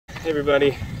Hey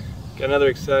everybody, got another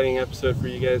exciting episode for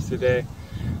you guys today.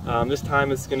 This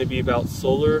time it's going to be about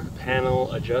solar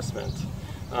panel adjustment.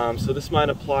 So this might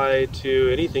apply to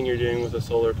anything you're doing with a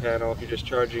solar panel. If you're just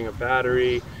charging a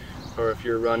battery or if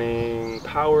you're running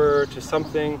power to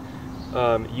something,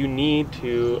 you need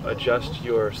to adjust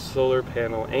your solar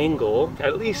panel angle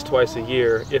at least twice a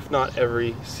year, if not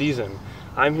every season.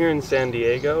 I'm here in San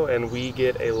Diego and we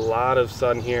get a lot of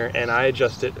sun here, and I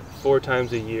adjust it 4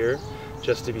 times a year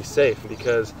just to be safe,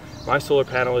 because my solar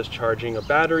panel is charging a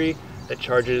battery that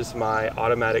charges my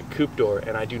automatic Coop door,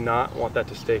 and I do not want that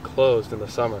to stay closed in the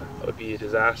summer. It would be a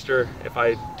disaster. If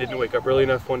I didn't wake up early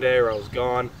enough one day or I was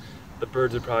gone, the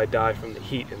birds would probably die from the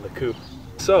heat in the coop.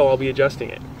 So I'll be adjusting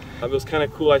it. It was kind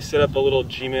of cool. I set up a little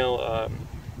Gmail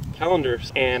calendar,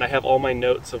 and I have all my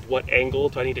notes of what angle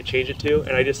do I need to change it to,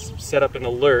 and I just set up an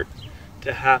alert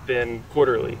to happen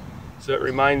quarterly. So it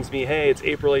reminds me, hey, it's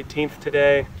April 18th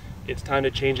today. It's time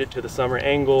to change it to the summer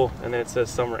angle, and then it says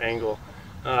summer angle.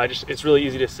 It's really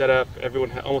easy to set up.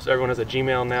 Almost everyone has a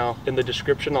Gmail now. In the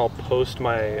description, I'll post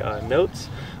my notes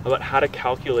about how to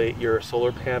calculate your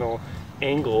solar panel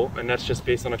angle, and that's just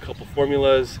based on a couple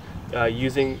formulas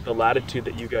using the latitude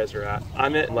that you guys are at.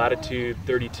 I'm at latitude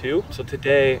 32. So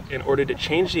today, in order to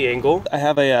change the angle, I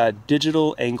have a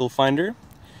digital angle finder,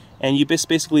 and you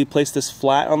basically place this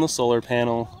flat on the solar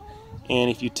panel,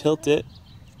 and if you tilt it,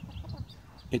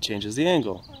 it changes the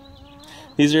angle.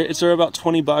 It's about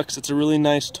 20 bucks. It's a really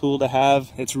nice tool to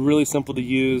have. It's really simple to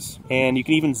use, and you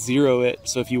can even zero it.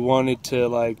 So if you wanted to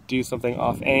like do something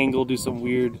off angle, do some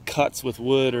weird cuts with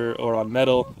wood or on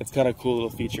metal, it's kind of a cool little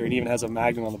feature. It even has a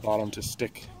magnet on the bottom to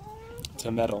stick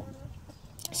to metal.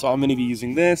 So I'm gonna be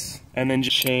using this, and then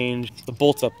just change the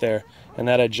bolts up there, and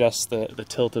that adjusts the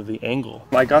tilt of the angle.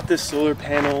 I got this solar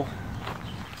panel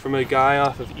from a guy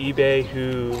off of eBay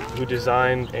who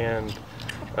designed and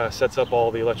sets up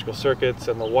all the electrical circuits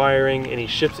and the wiring, and he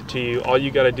ships it to you. All you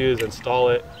got to do is install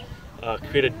it,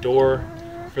 create a door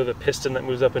for the piston that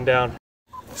moves up and down.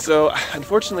 So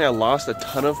unfortunately I lost a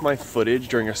ton of my footage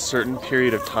during a certain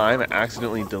period of time. I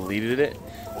accidentally deleted it,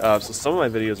 so some of my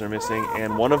videos are missing,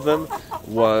 and one of them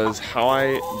was how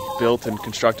I built and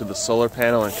constructed the solar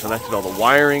panel and connected all the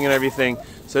wiring and everything.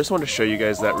 So I just wanted to show you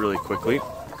guys that really quickly.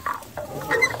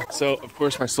 So of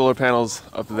course my solar panel's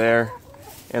up there,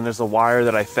 and there's a wire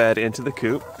that I fed into the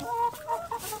coop.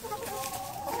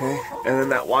 Okay, and then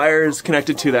that wire is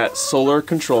connected to that solar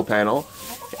control panel,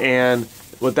 and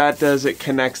what that does, it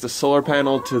connects the solar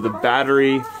panel to the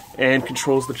battery and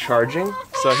controls the charging.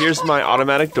 So here's my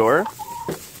automatic door,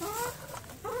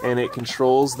 and it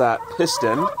controls that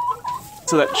piston.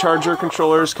 So that charger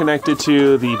controller is connected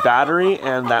to the battery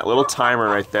and that little timer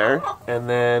right there. And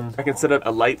then I can set up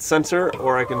a light sensor,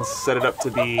 or I can set it up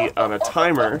to be on a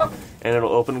timer, and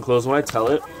it'll open and close when I tell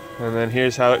it. And then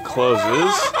here's how it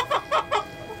closes.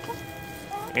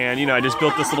 And you know, I just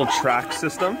built this little track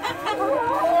system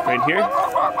right here,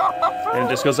 and it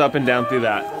just goes up and down through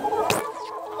that.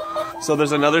 So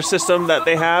there's another system that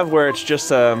they have where it's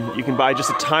just, you can buy just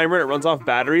a timer, it runs off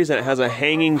batteries, and it has a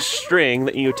hanging string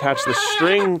that you attach the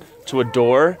string to a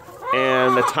door,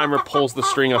 and the timer pulls the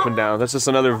string up and down. That's just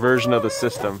another version of the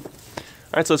system.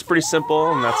 Alright, so it's pretty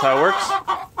simple, and that's how it works.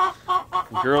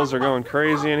 The girls are going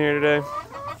crazy in here today.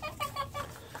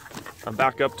 I'm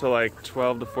back up to like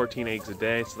 12 to 14 eggs a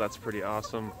day, so that's pretty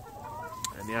awesome.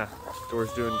 And yeah,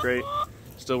 door's doing great.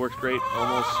 Still works great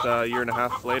almost a year and a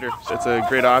half later. So it's a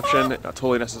great option, not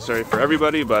totally necessary for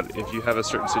everybody, but if you have a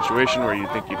certain situation where you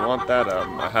think you'd want that,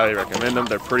 I highly recommend them.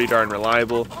 They're pretty darn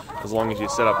reliable as long as you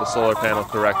set up the solar panel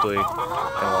correctly and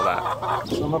all that.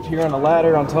 So I'm up here on a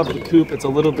ladder on top of the coop. It's a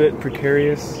little bit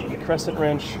precarious. A crescent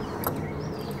wrench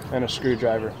and a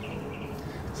screwdriver.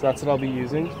 So that's what I'll be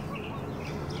using.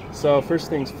 So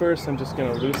first things first, I'm just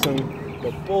going to loosen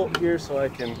the bolt here so I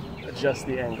can adjust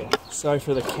the angle. Sorry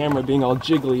for the camera being all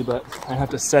jiggly, but I have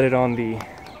to set it on the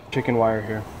chicken wire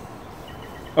here.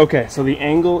 Okay, so the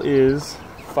angle is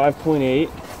 5.8.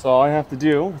 So all I have to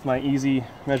do with my easy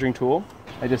measuring tool,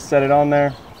 I just set it on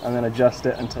there and then adjust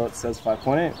it until it says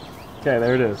 5.8. Okay,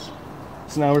 there it is.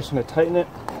 So now we're just going to tighten it.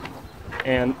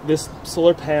 And this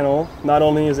solar panel, not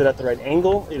only is it at the right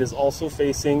angle, it is also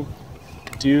facing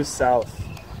due south.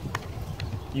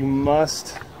 You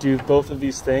must do both of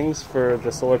these things for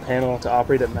the solar panel to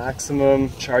operate at maximum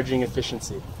charging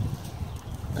efficiency.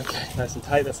 Okay, nice and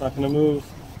tight, that's not going to move.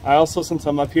 I also, since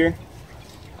I'm up here,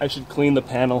 I should clean the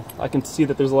panel. I can see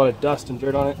that there's a lot of dust and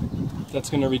dirt on it. That's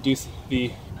going to reduce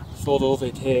the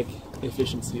photovoltaic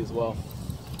efficiency as well.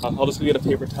 I'll just go get a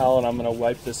paper towel and I'm going to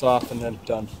wipe this off and then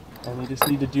done. And we just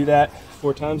need to do that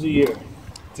 4 times a year.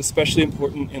 It's especially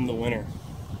important in the winter.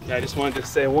 Yeah, I just wanted to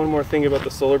say one more thing about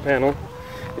the solar panel.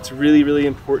 It's really, really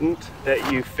important that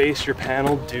you face your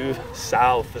panel due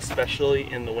south,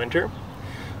 especially in the winter.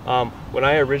 When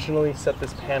I originally set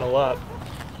this panel up,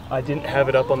 I didn't have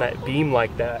it up on that beam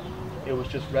like that. It was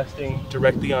just resting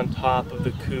directly on top of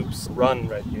the Coop's run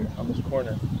right here on this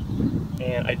corner.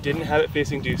 And I didn't have it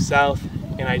facing due south,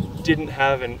 and I didn't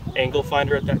have an angle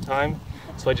finder at that time,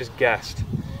 so I just guessed.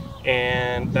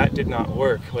 And that did not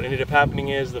work. What ended up happening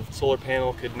is the solar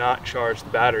panel could not charge the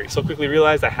battery. So I quickly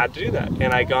realized I had to do that.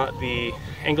 And I got the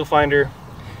angle finder,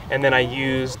 and then I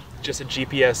used just a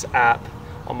GPS app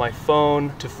on my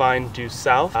phone to find due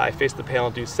south. I faced the panel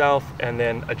due south and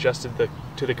then adjusted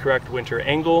to the correct winter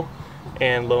angle,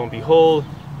 and lo and behold,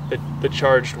 the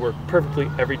charge worked perfectly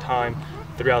every time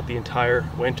throughout the entire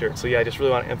winter. So yeah, I just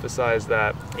really want to emphasize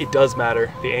that it does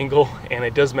matter, the angle, and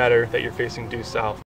it does matter that you're facing due south.